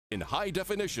in high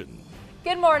definition.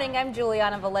 Good morning, I'm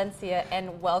Juliana Valencia,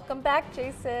 and welcome back,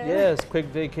 Jason. Yes, quick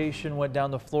vacation, went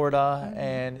down to Florida,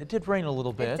 and it did rain a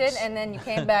little bit. It did, and then you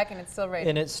came back and it's still raining.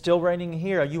 And it's still raining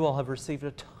here. You all have received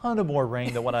a ton of more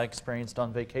rain than what I experienced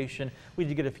on vacation. We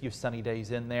did get a few sunny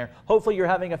days in there. Hopefully you're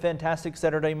having a fantastic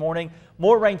Saturday morning.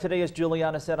 More rain today, as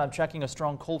Juliana said. I'm checking a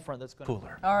strong cold front that's going to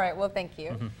cooler. All right, well, thank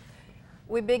you.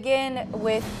 We begin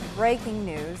with breaking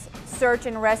news. Search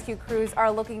and rescue crews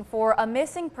are looking for a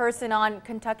missing person on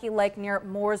Kentucky Lake near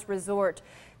Moores Resort.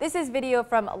 This is video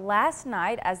from last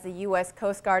night as the U.S.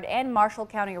 Coast Guard and Marshall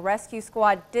County Rescue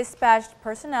Squad dispatched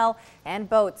personnel and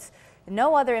boats.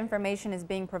 No other information is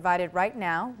being provided right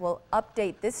now. We'll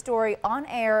update this story on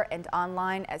air and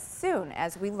online as soon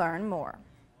as we learn more.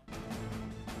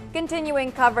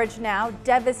 Continuing coverage now,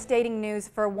 devastating news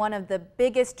for one of the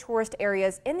biggest tourist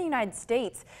areas in the United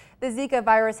States. The Zika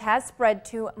virus has spread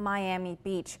to Miami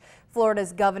Beach.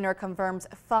 Florida's governor confirms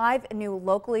 5 new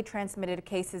locally transmitted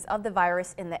cases of the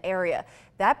virus in the area.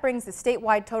 That brings the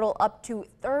statewide total up to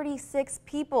 36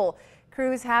 people.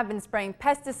 Crews have been spraying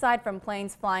pesticide from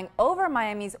planes flying over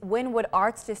Miami's Wynwood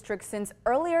Arts District since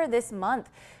earlier this month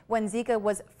when Zika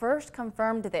was first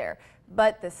confirmed there.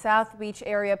 But the South Beach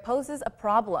area poses a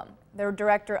problem. The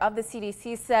director of the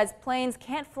CDC says planes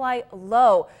can't fly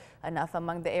low enough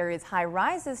among the area's high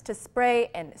rises to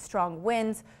spray, and strong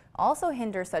winds also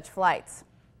hinder such flights.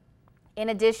 In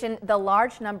addition, the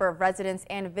large number of residents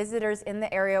and visitors in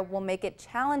the area will make it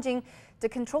challenging to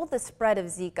control the spread of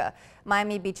Zika.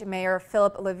 Miami Beach Mayor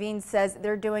Philip Levine says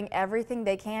they're doing everything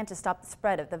they can to stop the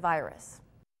spread of the virus.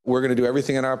 We're going to do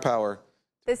everything in our power.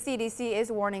 The CDC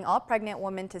is warning all pregnant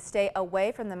women to stay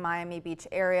away from the Miami Beach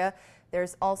area.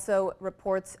 There's also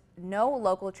reports no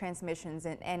local transmissions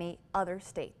in any other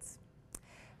states.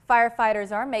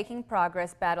 Firefighters are making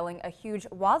progress battling a huge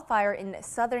wildfire in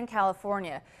Southern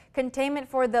California. Containment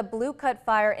for the Blue Cut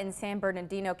fire in San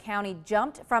Bernardino County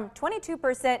jumped from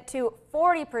 22% to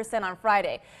 40% on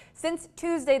Friday. Since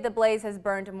Tuesday, the blaze has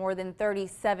burned more than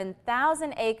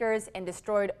 37,000 acres and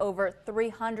destroyed over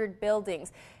 300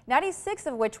 buildings, 96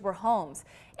 of which were homes.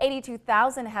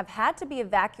 82,000 have had to be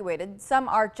evacuated. Some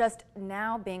are just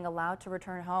now being allowed to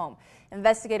return home.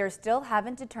 Investigators still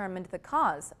haven't determined the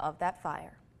cause of that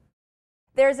fire.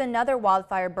 There's another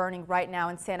wildfire burning right now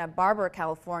in Santa Barbara,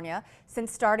 California.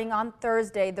 Since starting on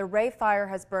Thursday, the Ray Fire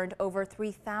has burned over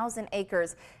 3,000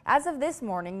 acres. As of this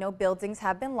morning, no buildings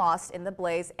have been lost in the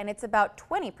blaze, and it's about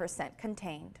 20%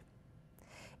 contained.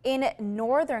 In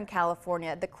Northern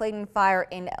California, the Clayton Fire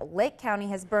in Lake County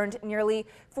has burned nearly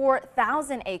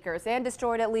 4,000 acres and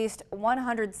destroyed at least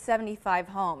 175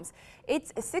 homes.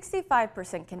 It's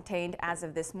 65% contained as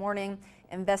of this morning.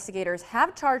 Investigators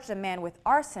have charged a man with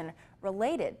arson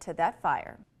related to that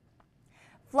fire.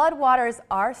 Floodwaters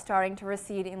are starting to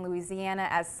recede in Louisiana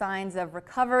as signs of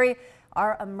recovery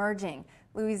are emerging.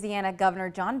 Louisiana Governor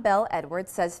John Bel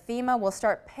Edwards says FEMA will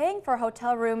start paying for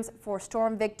hotel rooms for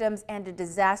storm victims, and a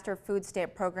disaster food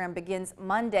stamp program begins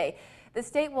Monday. The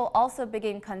state will also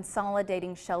begin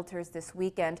consolidating shelters this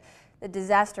weekend. The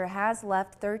disaster has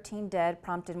left 13 dead,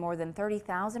 prompted more than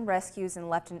 30,000 rescues, and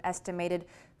left an estimated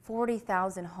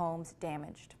 40,000 homes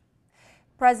damaged.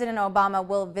 President Obama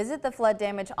will visit the flood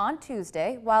damage on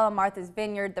Tuesday. While in Martha's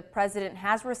Vineyard, the president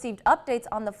has received updates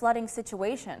on the flooding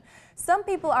situation. Some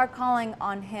people are calling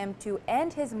on him to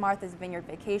end his Martha's Vineyard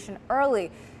vacation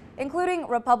early, including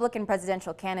Republican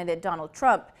presidential candidate Donald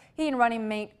Trump. He and running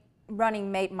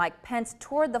mate Mike Pence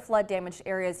toured the flood-damaged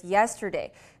areas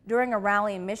yesterday. During a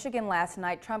rally in Michigan last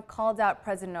night, Trump called out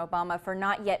President Obama for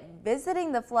not yet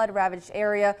visiting the flood-ravaged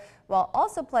area, while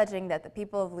also pledging that the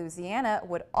people of Louisiana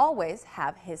would always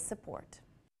have his support.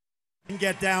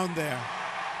 Get down there.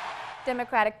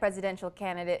 Democratic presidential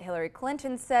candidate Hillary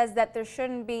Clinton says that there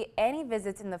shouldn't be any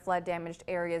visits in the flood-damaged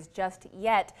areas just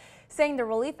yet, saying the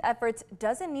relief efforts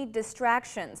doesn't need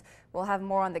distractions. We'll have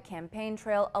more on the campaign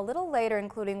trail a little later,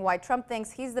 including why Trump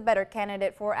thinks he's the better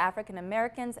candidate for African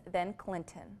Americans than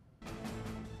Clinton.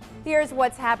 Here's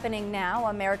what's happening now.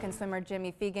 American swimmer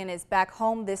Jimmy Fegan is back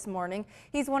home this morning.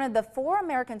 He's one of the 4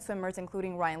 American swimmers,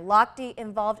 including Ryan Lochte,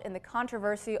 involved in the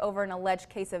controversy over an alleged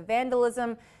case of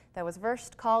vandalism that was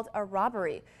first called a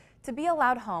robbery. To be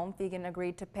allowed home, Fegan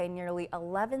agreed to pay nearly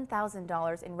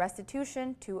 $11,000 in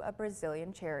restitution to a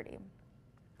Brazilian charity.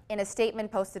 In a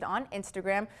statement posted on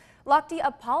Instagram, Lochte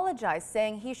apologized,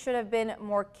 saying he should have been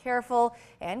more careful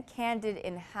and candid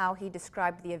in how he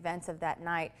described the events of that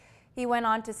night. He went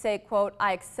on to say, quote,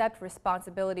 "I accept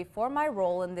responsibility for my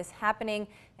role in this happening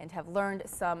and have learned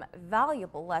some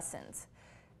valuable lessons."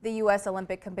 The U.S.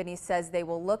 Olympic Committee says they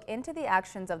will look into the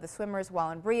actions of the swimmers while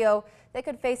in Rio. They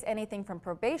could face anything from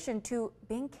probation to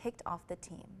being kicked off the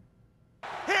team.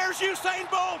 Here's Usain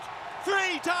Bolt.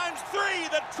 3 times 3,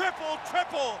 the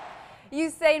triple.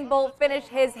 Usain Bolt finished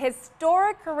his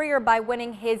historic career by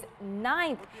winning his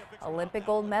 9th Olympic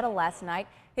gold medal last night.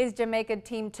 His Jamaica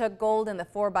team took gold in the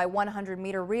 4x100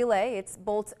 meter relay. It's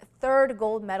Bolt's 3rd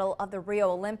gold medal of the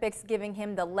Rio Olympics, giving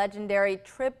him the legendary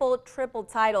triple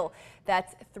title.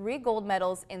 That's 3 gold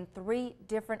medals in 3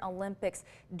 different Olympics.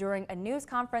 During a news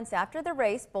conference after the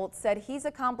race, Bolt said he's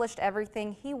accomplished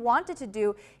everything he wanted to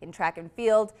do in track and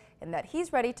field and that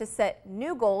he's ready to set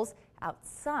new goals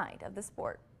outside of the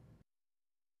sport.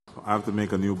 I have to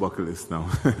make a new bucket list now.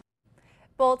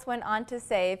 Bolt went on to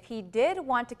say if he did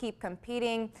want to keep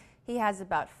competing, he has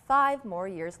about 5 more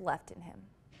years left in him.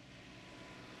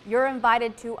 You're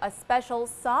invited to a special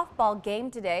softball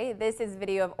game today. This is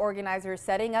video of organizers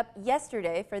setting up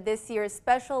yesterday for this year's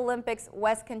Special Olympics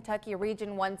West Kentucky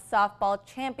Region 1 Softball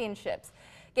Championships.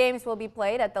 Games will be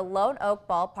played at the Lone Oak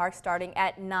Ballpark starting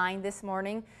at 9 this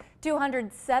morning.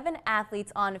 207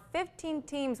 athletes on 15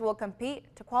 teams will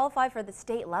compete to qualify for the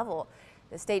state level.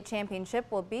 The state championship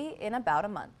will be in about a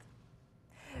month.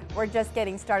 We're just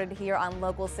getting started here on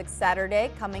Local 6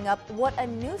 Saturday. Coming up, what a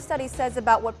new study says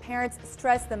about what parents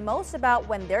stress the most about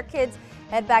when their kids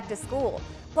head back to school.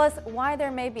 Plus, why there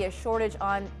may be a shortage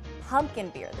on pumpkin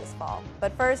beer this fall.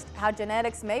 But first, how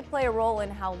genetics may play a role in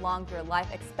how long your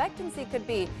life expectancy could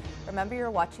be. Remember, you're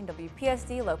watching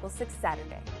WPSD Local 6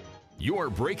 Saturday. Your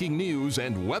breaking news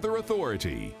and weather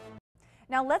authority.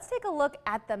 Now let's take a look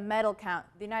at the medal count.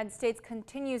 The United States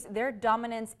continues their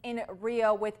dominance in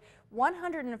Rio with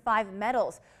 105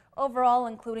 medals, overall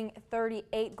including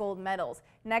 38 gold medals.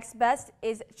 Next best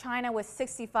is China with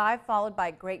 65, followed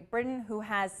by Great Britain, who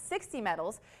has 60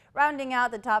 medals. Rounding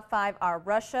out the top 5 are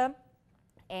Russia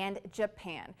and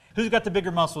Japan. Who's got the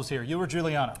bigger muscles here, you or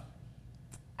Juliana?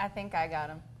 I think I got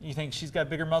him. You think she's got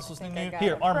bigger muscles than you? got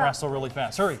Here, him. arm wrestle really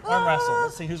fast. Hurry, arm wrestle.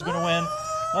 Let's see who's going to win.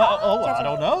 I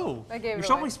don't know.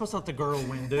 You're always supposed to let the girl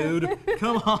win, dude.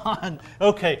 Come on.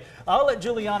 Okay, I'll let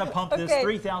Juliana pump this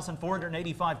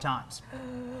 3,485 times.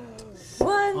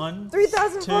 1,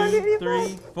 2,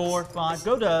 3, 4, 5.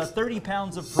 Go to 30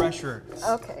 pounds of pressure.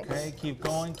 Okay. Okay, keep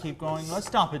going, keep going. Let's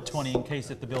stop at 20 in case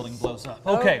if the building blows up.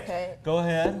 Okay. Go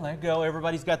ahead, let go.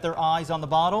 Everybody's got their eyes on the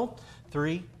bottle.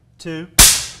 3, 2,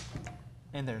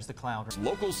 and there's the cloud.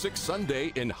 Local 6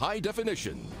 Sunday in high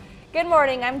definition. Good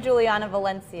morning, I'm Juliana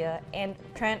Valencia. And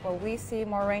Trent, will we see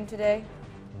more rain today?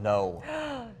 No.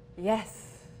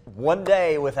 Yes. One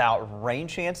day without rain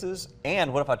chances,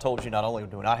 and what if I told you not only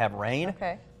do we not have rain,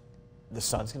 Okay. the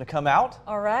sun's going to come out.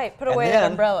 All right, put and away then-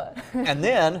 that umbrella. And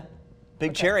then,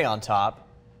 big cherry on top,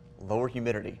 lower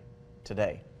humidity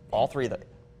today. All 3 of them.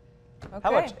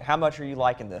 Okay. How much are you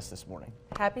liking this morning?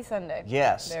 Happy Sunday.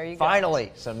 Yes. There you go.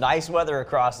 Finally, some nice weather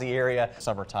across the area.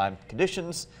 Summertime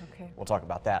conditions. Okay. We'll talk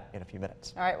about that in a few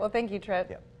minutes. All right, well, thank you, Trent.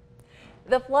 Yeah.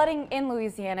 The flooding in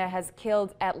Louisiana has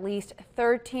killed at least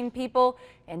 13 people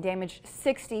and damaged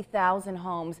 60,000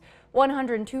 homes.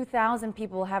 102,000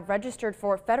 people have registered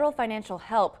for federal financial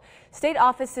help. State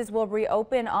offices will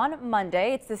reopen on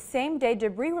Monday. It's the same day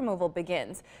debris removal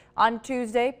begins. On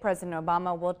Tuesday, President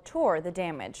Obama will tour the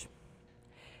damage.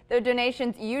 The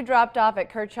donations you dropped off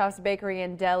at Kirchhoff's Bakery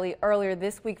in Delhi earlier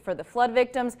this week for the flood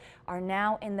victims are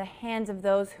now in the hands of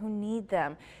those who need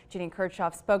them. Ginny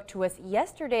Kirchhoff spoke to us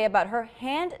yesterday about her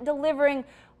hand delivering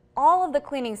all of the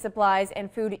cleaning supplies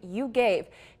and food you gave.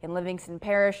 In Livingston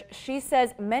Parish, she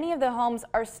says many of the homes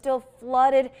are still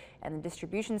flooded and the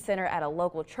distribution center at a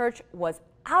local church was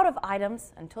out of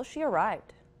items until she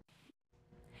arrived.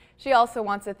 She also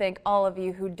wants to thank all of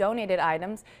you who donated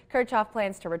items. Kirchhoff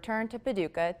plans to return to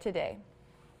Paducah today.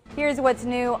 Here's what's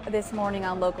new this morning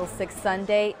on Local 6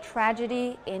 Sunday.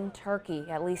 Tragedy in Turkey.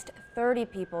 At least 30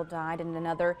 people died and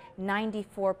another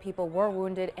 94 people were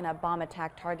wounded in a bomb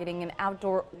attack targeting an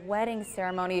outdoor wedding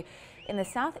ceremony in the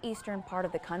southeastern part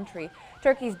of the country.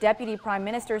 Turkey's deputy prime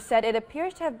minister said it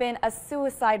appears to have been a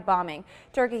suicide bombing.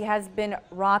 Turkey has been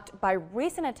rocked by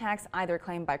recent attacks either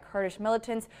claimed by Kurdish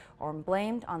militants or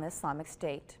blamed on the Islamic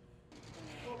State.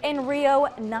 In Rio,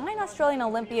 9 Australian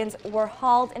Olympians were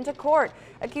hauled into court,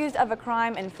 accused of a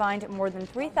crime and fined more than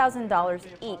 $3,000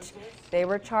 each. They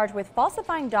were charged with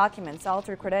falsifying documents,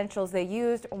 altered credentials they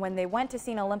used when they went to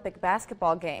see an Olympic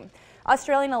basketball game.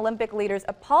 Australian Olympic leaders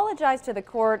apologized to the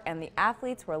court and the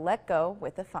athletes were let go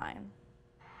with a fine.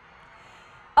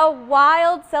 A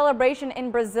wild celebration in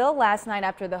Brazil last night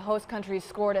after the host country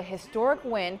scored a historic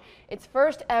win, its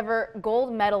first ever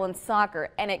gold medal in soccer,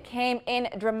 and it came in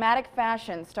dramatic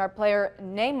fashion. Star player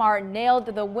Neymar nailed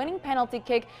the winning penalty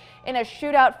kick in a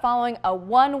shootout following a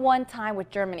 1-1 tie with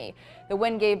Germany. The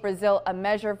win gave Brazil a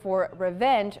measure for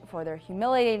revenge for their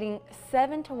humiliating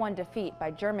 7-1 defeat by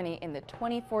Germany in the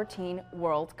 2014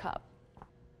 World Cup.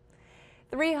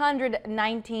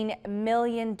 $319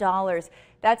 million.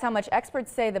 That's how much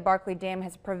experts say the Barkley Dam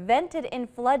has prevented in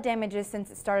flood damages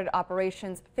since it started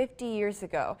operations 50 years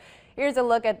ago. Here's a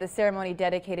look at the ceremony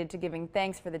dedicated to giving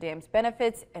thanks for the dam's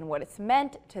benefits and what it's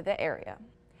meant to the area.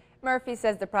 Murphy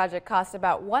says the project cost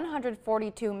about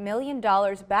 $142 million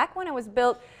back when it was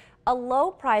built, a low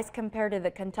price compared to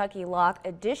the Kentucky Lock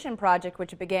Addition project,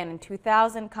 which began in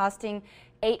 2000, costing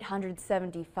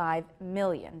 $875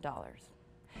 million.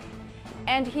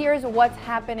 And here's what's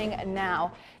happening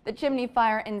now. The chimney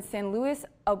fire in San Luis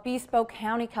Obispo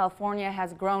County, California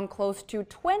has grown close to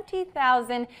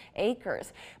 20,000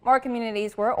 acres. More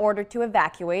communities were ordered to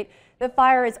evacuate. The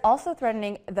fire is also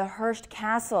threatening the Hearst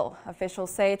Castle.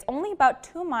 Officials say it's only about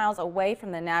 2 miles away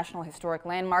from the National Historic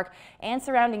Landmark and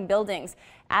surrounding buildings.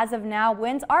 As of now,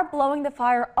 winds are blowing the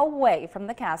fire away from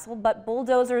the castle, but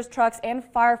bulldozers, trucks, and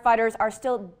firefighters are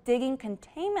still digging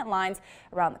containment lines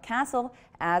around the castle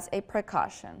as a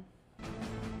precaution.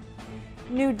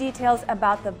 New details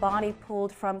about the body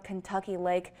pulled from Kentucky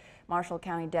Lake. Marshall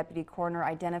County Deputy Coroner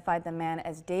identified the man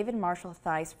as David Marshall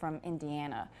Thice from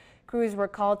Indiana. Crews were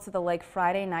called to the lake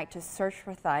Friday night to search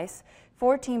for Thice.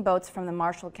 14 boats from the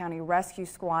Marshall County Rescue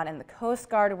Squad and the Coast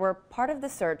Guard were part of the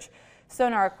search.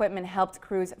 Sonar equipment helped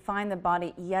crews find the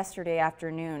body yesterday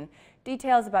afternoon.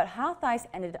 Details about how Thice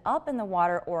ended up in the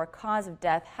water or a cause of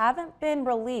death haven't been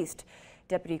released.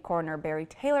 Deputy Coroner Barry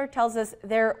Taylor tells us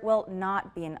there will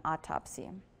not be an autopsy.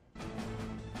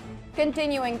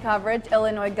 Continuing coverage,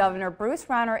 Illinois Governor Bruce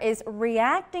Rauner is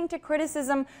reacting to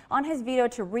criticism on his veto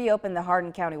to reopen the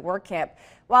Hardin County work camp.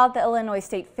 While at the Illinois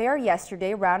State Fair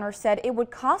yesterday, Rauner said it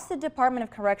would cost the Department of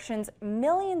Corrections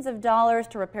millions of dollars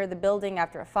to repair the building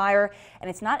after a fire, and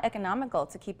it's not economical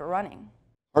to keep it running.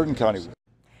 Hardin County.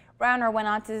 Rauner went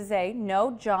on to say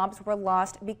no jobs were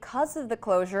lost because of the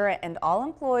closure, and all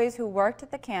employees who worked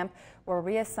at the camp were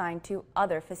reassigned to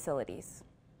other facilities.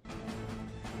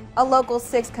 A Local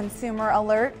 6 consumer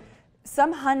alert.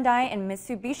 Some Hyundai and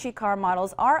Mitsubishi car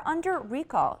models are under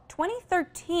recall.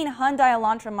 2013 Hyundai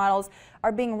Elantra models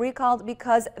are being recalled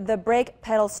because the brake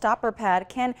pedal stopper pad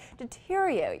can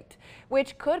deteriorate,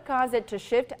 which could cause it to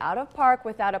shift out of park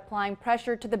without applying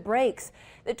pressure to the brakes.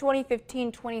 The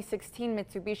 2015-2016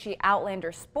 Mitsubishi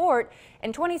Outlander Sport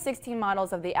and 2016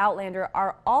 models of the Outlander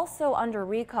are also under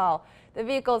recall. The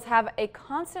vehicles have a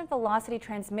constant velocity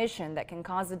transmission that can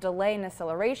cause a delay in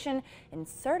acceleration in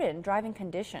certain driving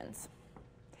conditions.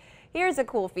 Here's a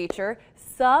cool feature.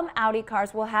 Some Audi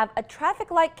cars will have a traffic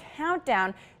light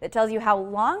countdown that tells you how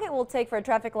long it will take for a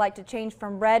traffic light to change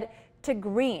from red to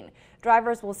green.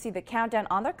 Drivers will see the countdown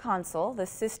on their console. The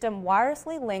system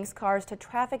wirelessly links cars to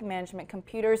traffic management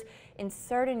computers in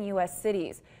certain U.S.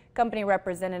 cities. Company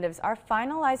representatives are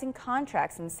finalizing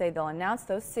contracts and say they'll announce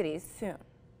those cities soon.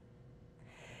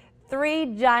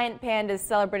 3 giant pandas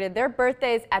celebrated their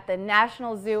birthdays at the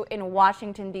National Zoo in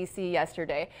Washington, D.C.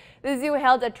 yesterday. The zoo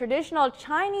held a traditional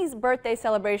Chinese birthday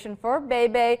celebration for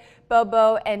Beibei,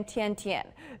 Bobo, and Tian Tian.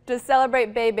 To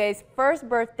celebrate Beibei's first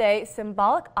birthday,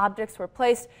 symbolic objects were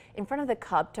placed in front of the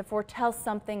cub to foretell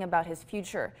something about his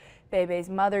future. Beibei's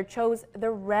mother chose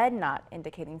the red knot,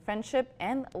 indicating friendship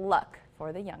and luck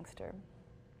for the youngster.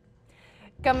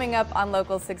 Coming up on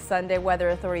Local 6 Sunday, Weather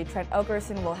Authority Trent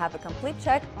Okerson will have a complete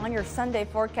check on your Sunday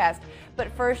forecast.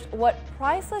 But first, what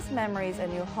priceless memories a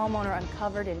new homeowner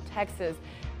uncovered in Texas.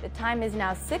 The time is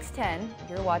now 6:10.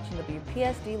 You're watching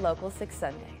WPSD Local 6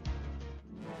 Sunday.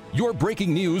 Your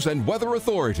breaking news and weather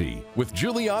authority with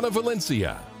Juliana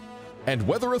Valencia and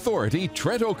Weather Authority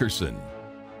Trent Okerson.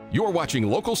 You're watching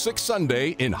Local 6 Sunday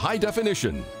in high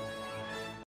definition.